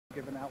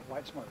giving out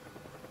white smoke.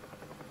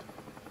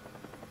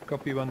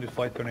 Copy 1, this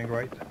flight turning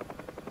right.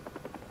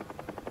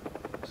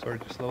 Sorry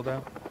to slow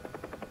down.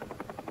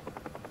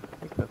 I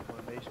think the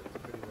formation's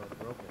pretty well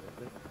broken,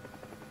 isn't it?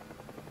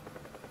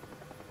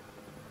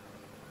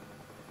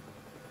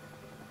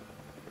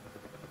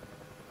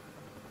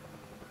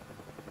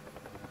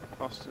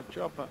 Lost a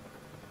chopper.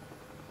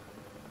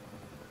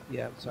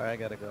 Yeah, I'm sorry, I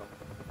gotta go.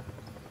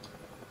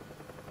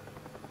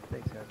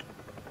 Thanks, Harry.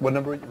 What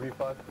number? Re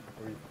 5 or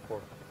Re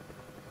 4?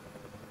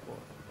 4.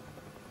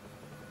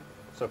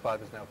 So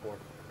 5 is now 4.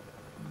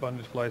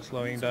 Bandit flight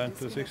slowing down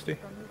to 60.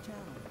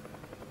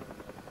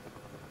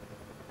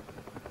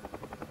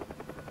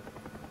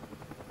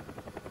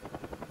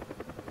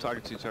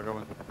 Target 2, Target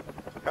 1.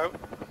 Go.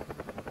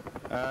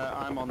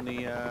 I'm on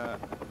the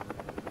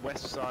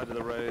west side of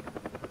the road,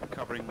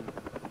 covering.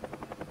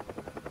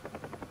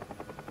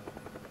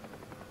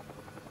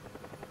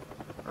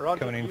 Roger,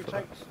 Coming in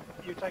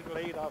you take the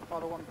lead, I'll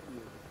follow on from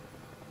you.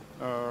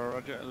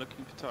 Roger,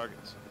 looking for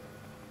targets.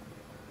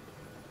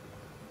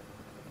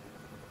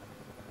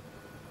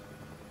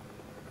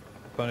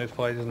 Bandit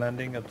flight is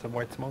landing at the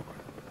white smoke.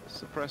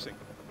 Suppressing.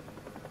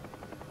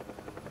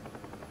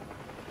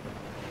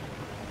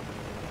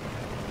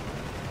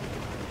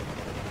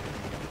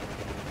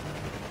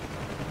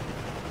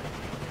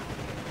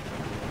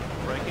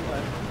 Braking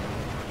left.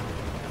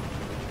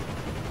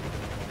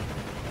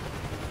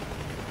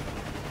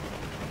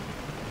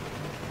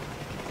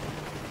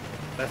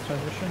 Last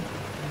transition.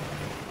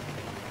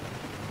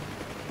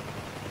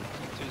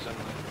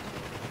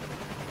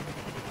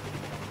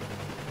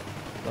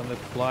 Bandit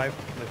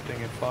 5,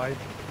 lifting in 5.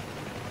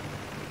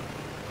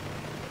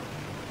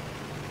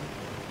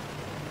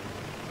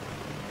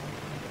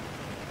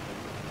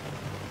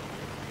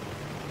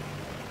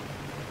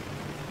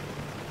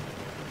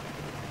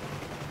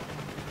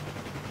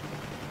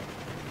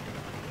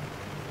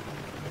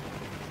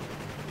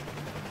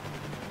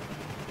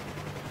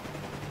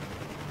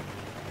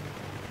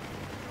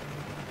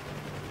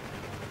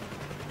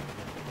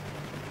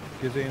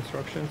 Gives the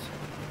instructions.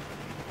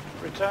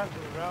 Return to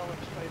the railway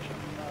station,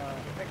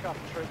 pick up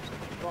troops that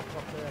you dropped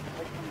off there and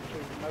take them to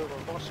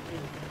Novovoski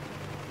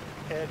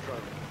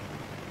Airdrome.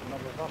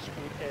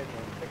 Novovoski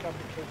Airdrome. Pick up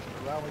the troops at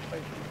the railway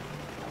station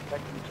and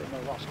take them to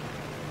Novovoski.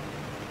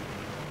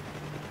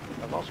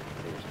 Novovoski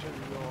is to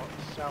your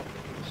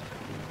southeast.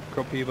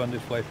 Copy,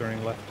 bandit flight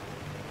turning left.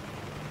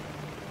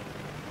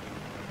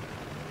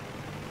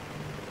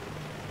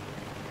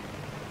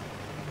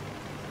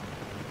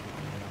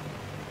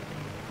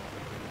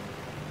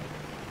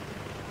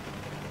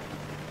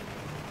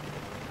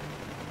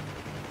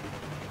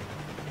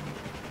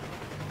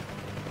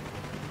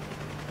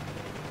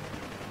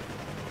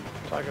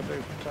 Tiger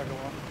 2, Tiger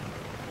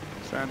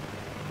 1. Stand.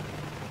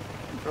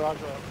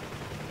 Roger,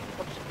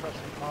 put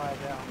suppressing fire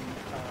down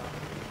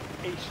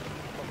east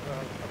of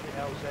the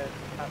LZ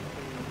at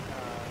the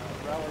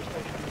railway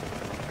station,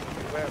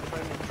 where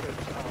friendly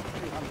troops are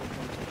 200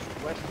 metres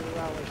west of the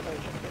railway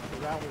station, hit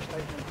the railway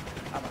station,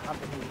 and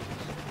 100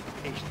 metres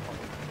east of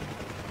it.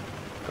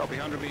 Copy,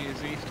 100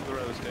 meters east of the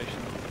railway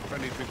station.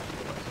 Friendly troops to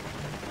the west.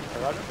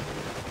 Roger.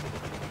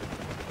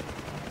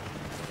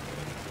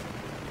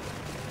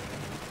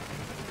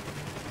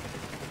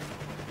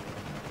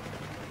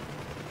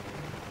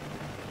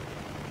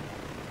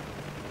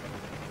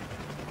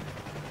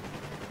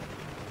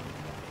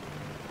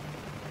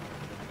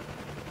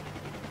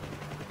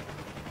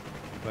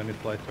 Bandit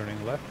flight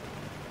turning left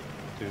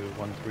to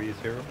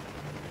 130.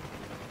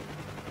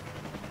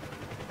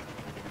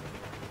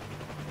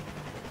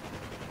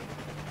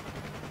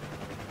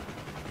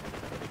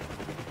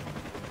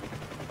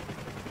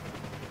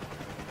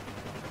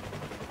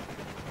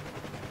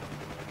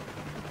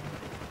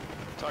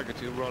 Tiger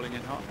 2 rolling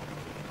in hot.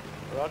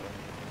 Roger.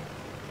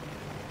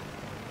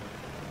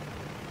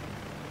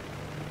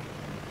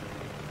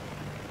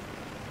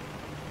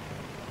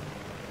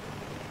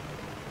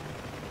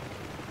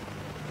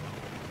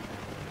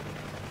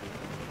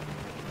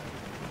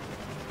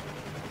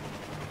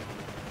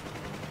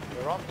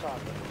 You're on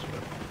target.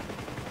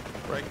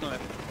 Braking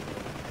left.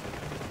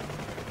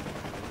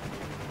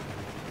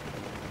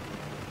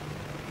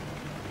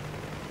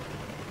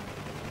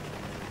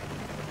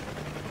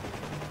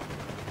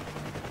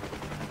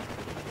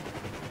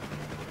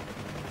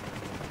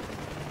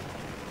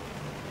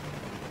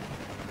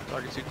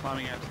 Target 2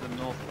 climbing out to the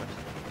northwest.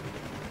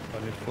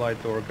 Bandit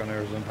flight door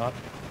gunners on hot.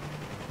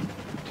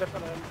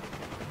 Tipping in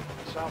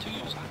south.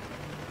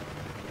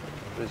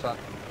 Who's that?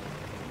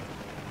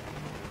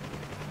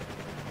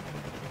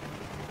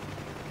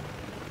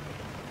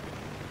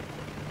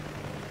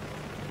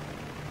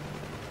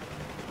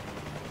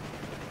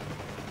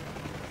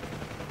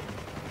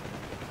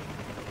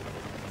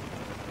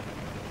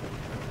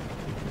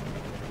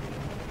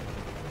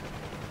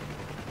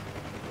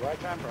 Right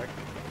hand brake.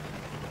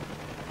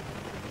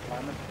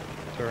 Climbing.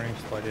 Turning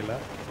slightly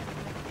left.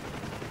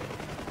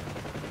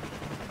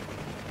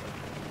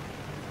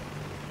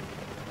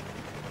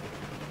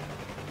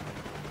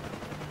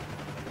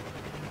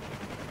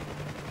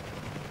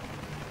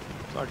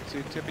 Target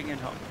 2 tipping in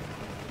hot.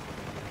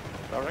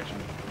 Direction?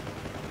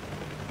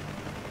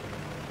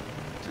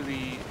 To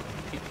the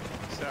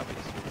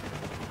southeast.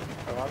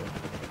 Arrival.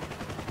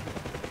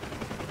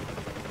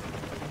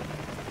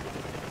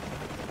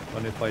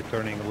 And if I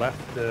turning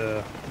left,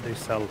 they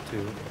sell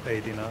to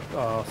 80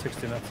 knots,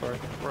 60 knots, sorry.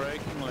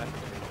 Braking left.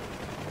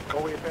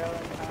 Corey bearing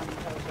and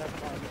LZ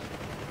times.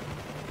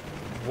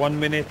 1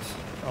 minute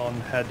on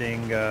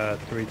heading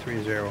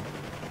 330.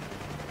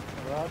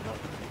 Roger.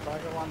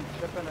 Tiger 1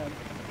 chipping in.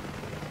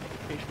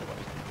 East to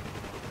west.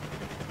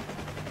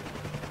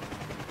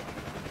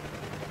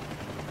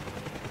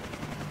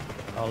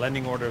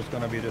 Landing order is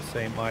going to be the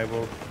same. I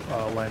will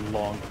land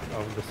long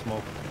of the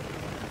smoke.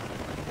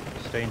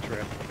 Stay in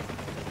trim.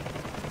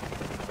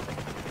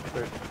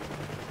 Clear.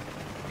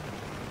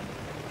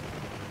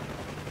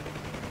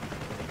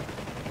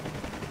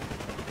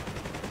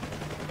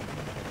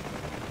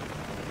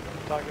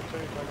 Tiger 2,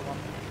 Tiger 1.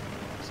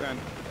 Send.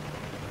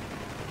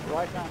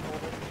 Right hand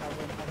order,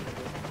 Tiger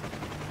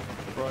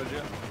 1.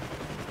 Roger.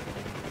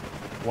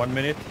 1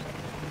 minute.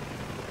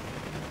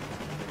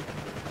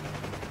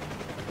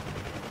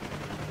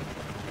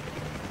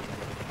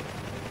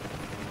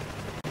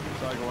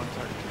 Tiger 1,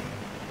 Tiger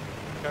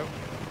 2. Go.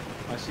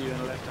 I see you in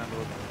the left hand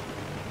order.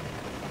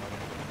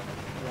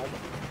 Roger.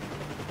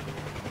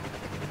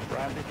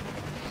 Brandy.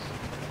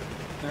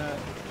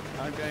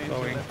 I'm going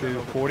Going left to hand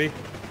order. 40.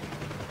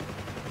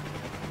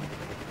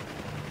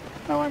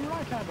 No, I'm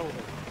right hand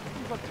order.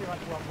 You've got too much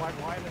one white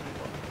wine in the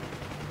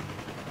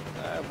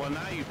book. Well,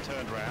 now you've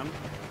turned round.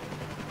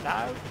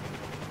 No.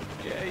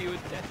 Yeah, you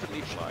were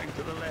definitely flying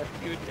to the left.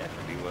 You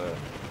definitely were.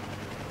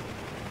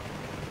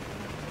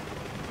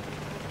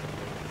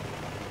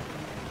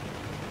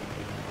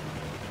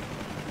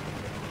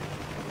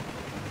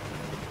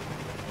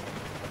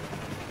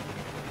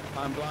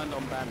 I'm blind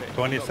on bandit.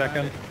 20 You've got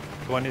second.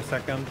 bandit. 20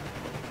 second.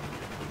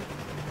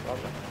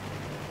 Roger.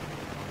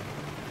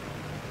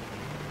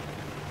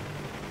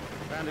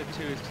 Bandit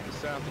 2 is to the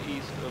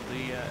southeast of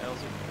the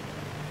LZ.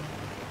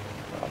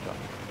 Roger.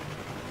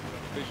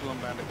 Visual on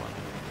bandit 1.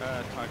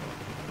 Tiger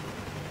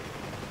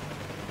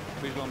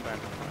 1. Visual on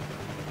bandit 1.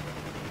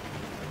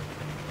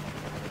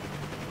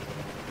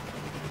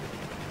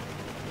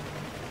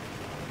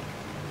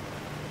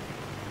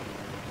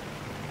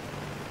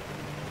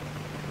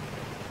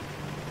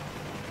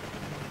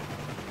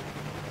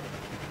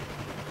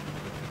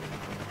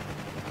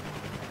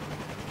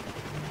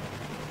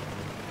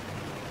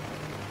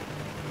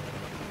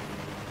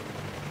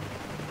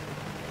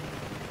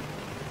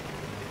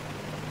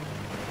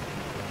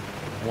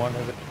 One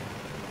of it.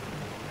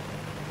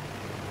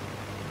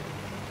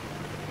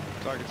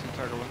 Tiger 2,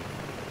 Tiger 1.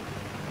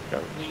 Go.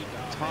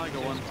 Tiger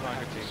 1,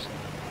 Tiger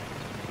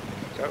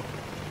 2. Go.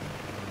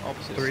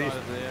 Opposite 3. side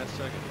of the air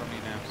circuit from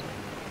you now.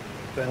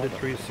 Bandit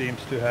 3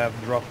 seems to have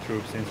drop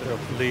troops instead of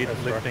lead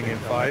lifting in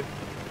 5.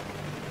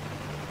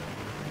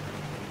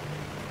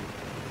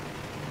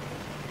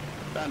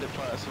 Bandit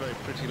flight, that's a very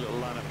pretty little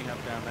lineup you have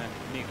down there.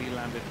 Neatly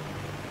landed.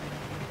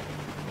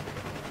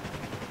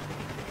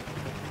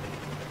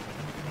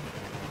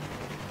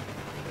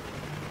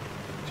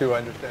 Two, I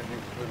understand you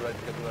would right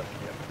to get the left.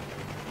 Yep.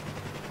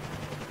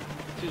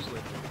 Two's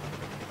lit.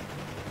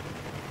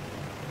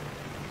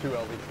 Two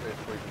LV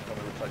basically, just tell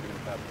me which side you're going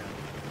to tap again.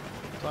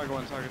 Tiger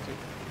 1, Tiger 2.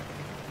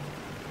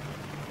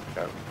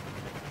 Go.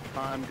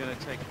 I'm going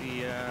to take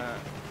the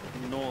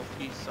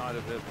northeast side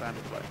of the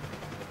bandit flight.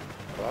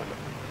 Roger.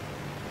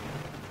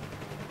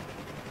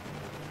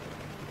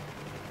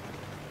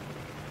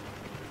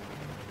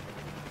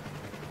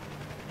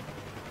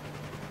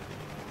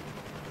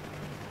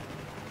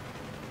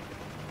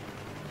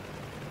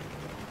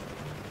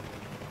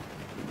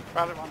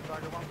 Bandit 1,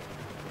 Tiger 1.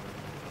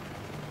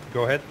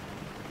 Go ahead.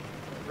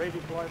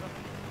 Redeployment.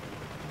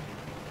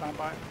 Stand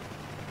by.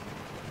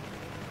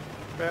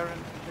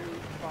 Bearing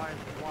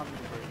 251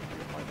 degrees,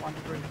 2.1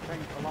 degrees, 10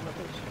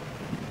 kilometers.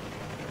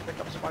 Pick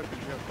up smoke as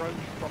you approach,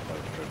 drop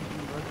those troops in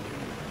the road as you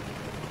need.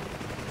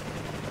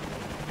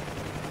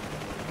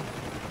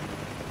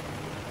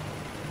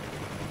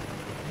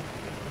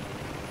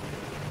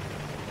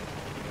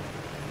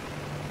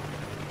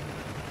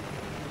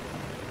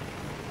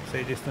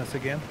 Say distance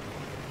again.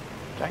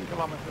 10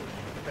 kilometers,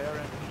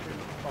 bearing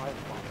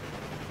 251.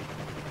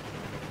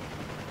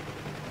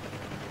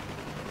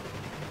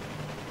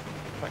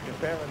 Like your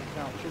bearing is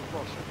now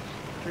 246,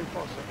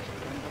 246,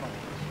 10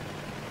 kilometers.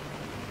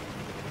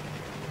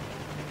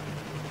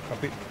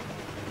 Copy.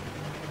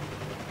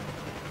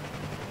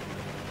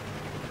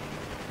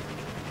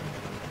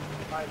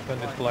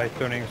 Bandit flight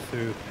turning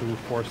to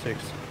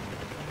 246.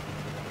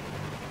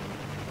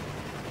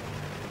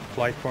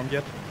 Flight formed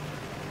yet?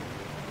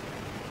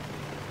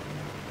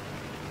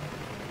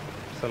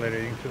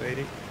 Accelerating to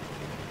 80.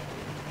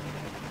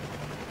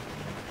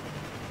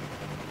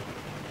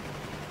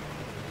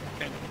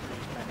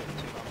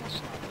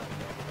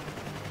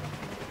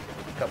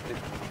 Copy.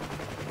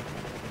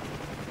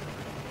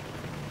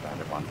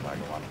 Bandit 1,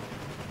 Tiger 1.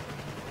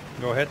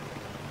 Go ahead.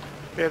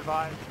 Be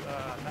advised,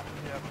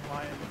 Navigator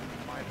flying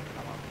might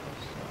come up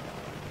as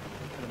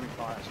enemy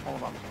fire, small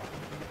arms fire.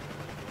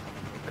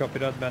 Copy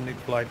that, bandit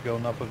flight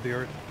going up of the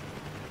earth.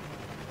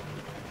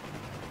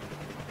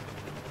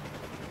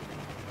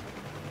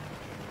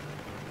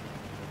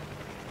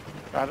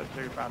 Bandit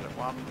 2, Bandit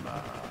 1,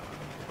 got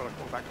to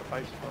call back to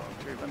base for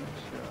 2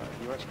 minutes,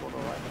 US border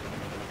right.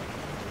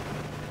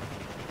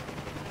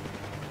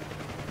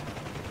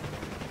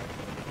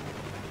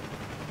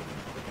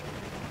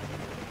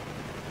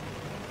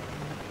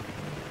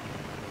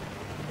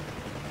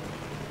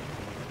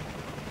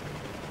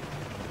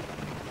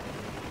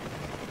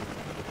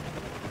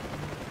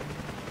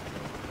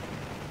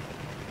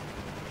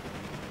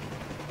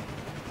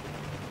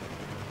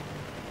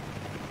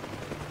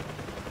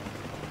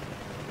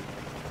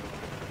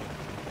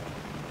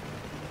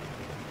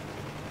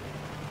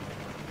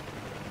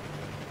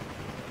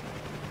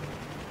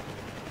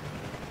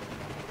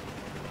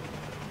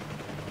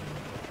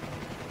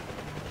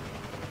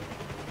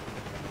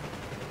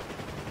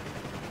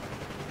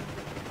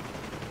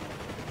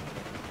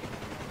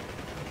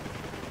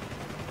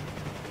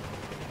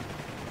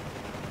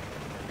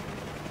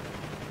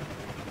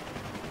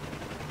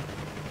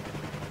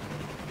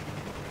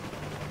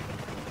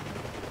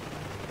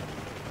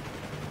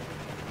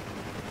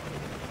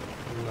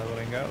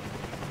 Leveling out.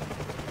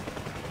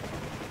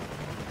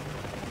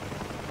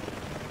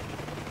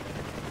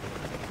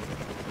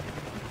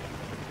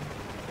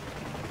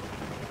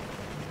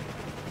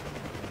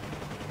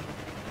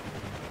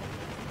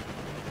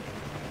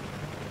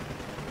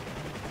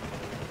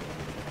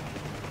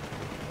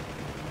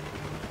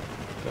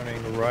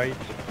 Turning right,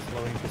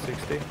 slowing to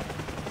 60.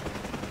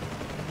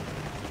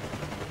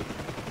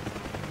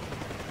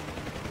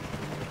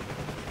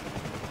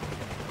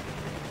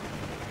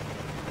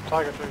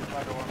 Tiger 2,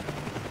 Tiger 1.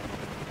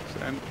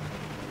 Stand.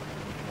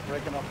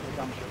 Breaking off the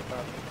gunship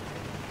pad.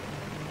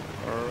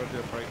 Already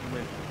operating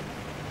with.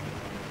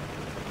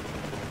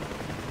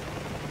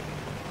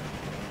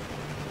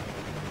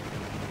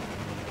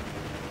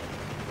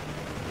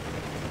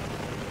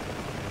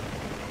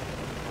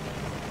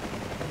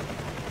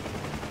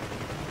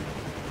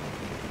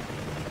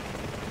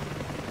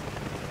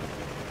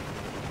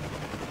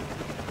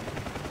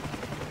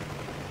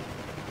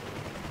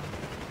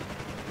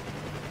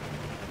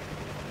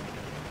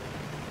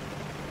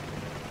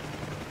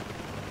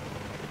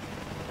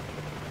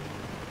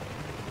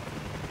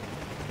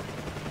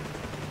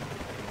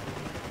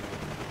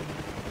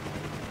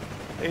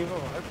 Evil,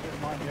 hopefully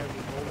it might be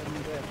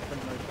overhauling there to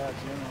bring those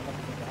lads in. I don't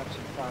think they had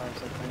some fire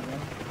as they came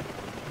in.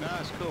 No,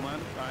 it's cool,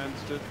 man. I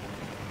understood.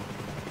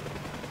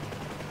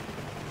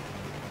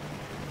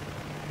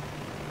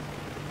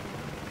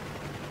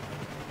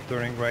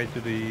 Turning right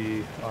to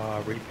the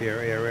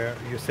repair area.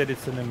 You said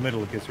it's in the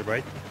middle, Gizzy,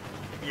 right?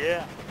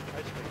 Yeah.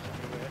 Basically it's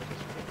everywhere,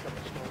 just picked up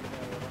a small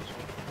area, that's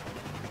all.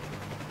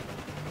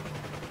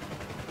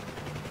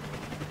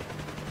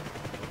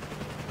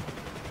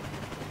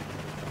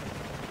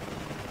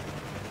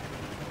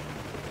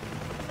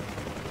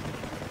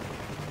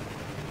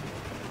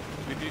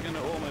 If you're going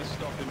to almost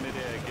stop in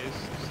mid-air, Giz,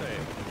 say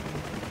it.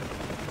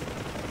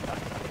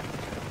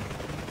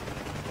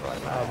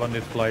 Right,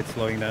 Bandit flight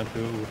slowing down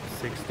to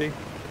 60.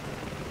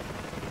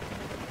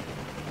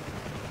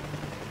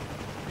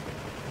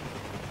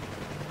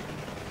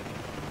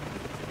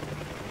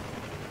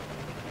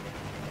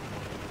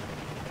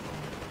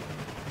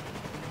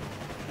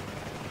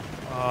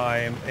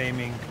 I'm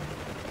aiming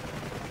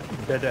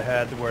dead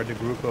ahead where the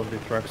group of the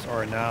trucks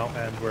are now,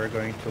 and we're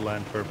going to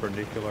land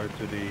perpendicular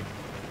to the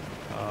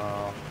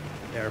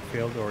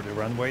airfield or the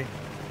runway,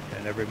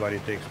 and everybody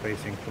takes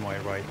facing to my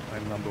right.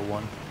 I'm number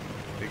 1,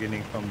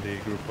 beginning from the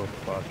group of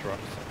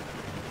trucks.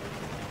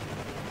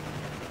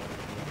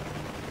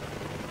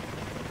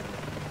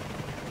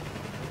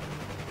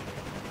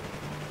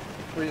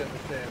 We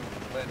understand.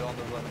 Land on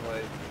the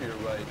runway to your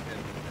right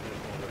and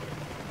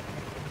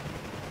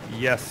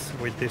Yes,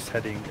 with this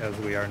heading as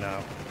we are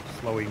now,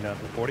 slowing down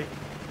to 40.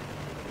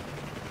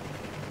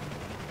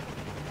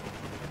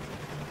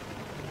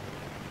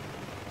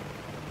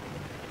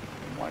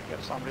 you might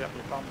get somebody up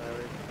your bum there,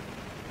 Evil.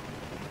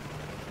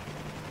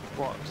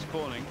 What,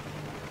 spawning?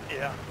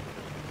 Yeah.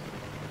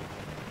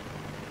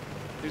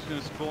 Who's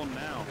going to spawn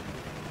now?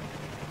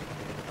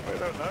 We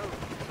don't know.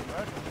 It's an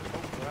emergency. Just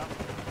walk around.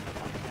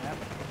 Something can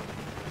happen.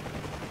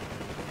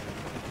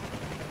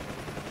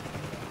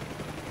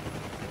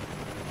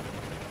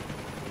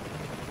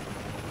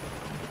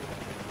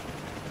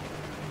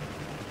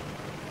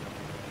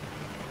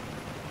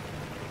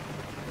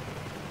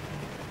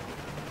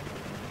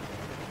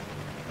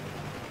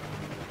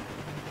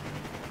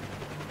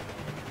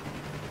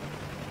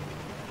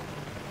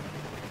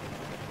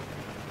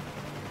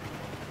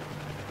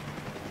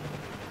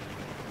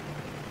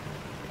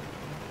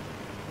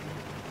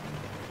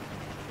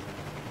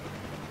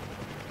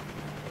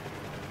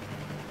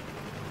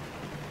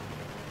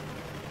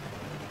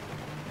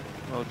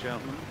 Well,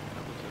 gentlemen,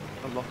 that was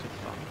a lot of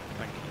fun.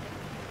 Thank you.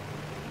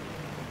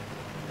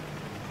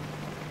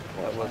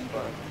 That was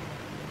fun.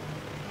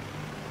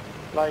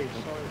 Blaze,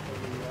 sorry for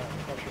the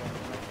pressure on the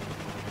neck.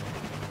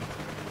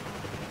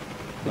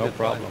 No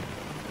problem.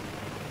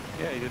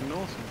 Yeah, you did an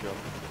awesome job.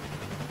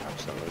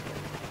 Absolutely.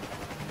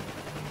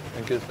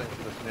 And Giz, thanks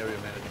for the scenario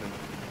management.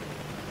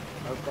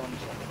 No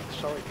problems.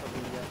 Sorry for the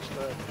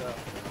disturbed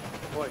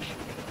voice you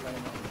were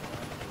playing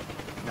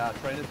on. Nah,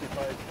 train as you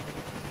fight.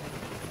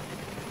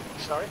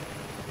 Sorry?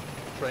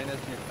 Train as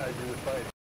you fight.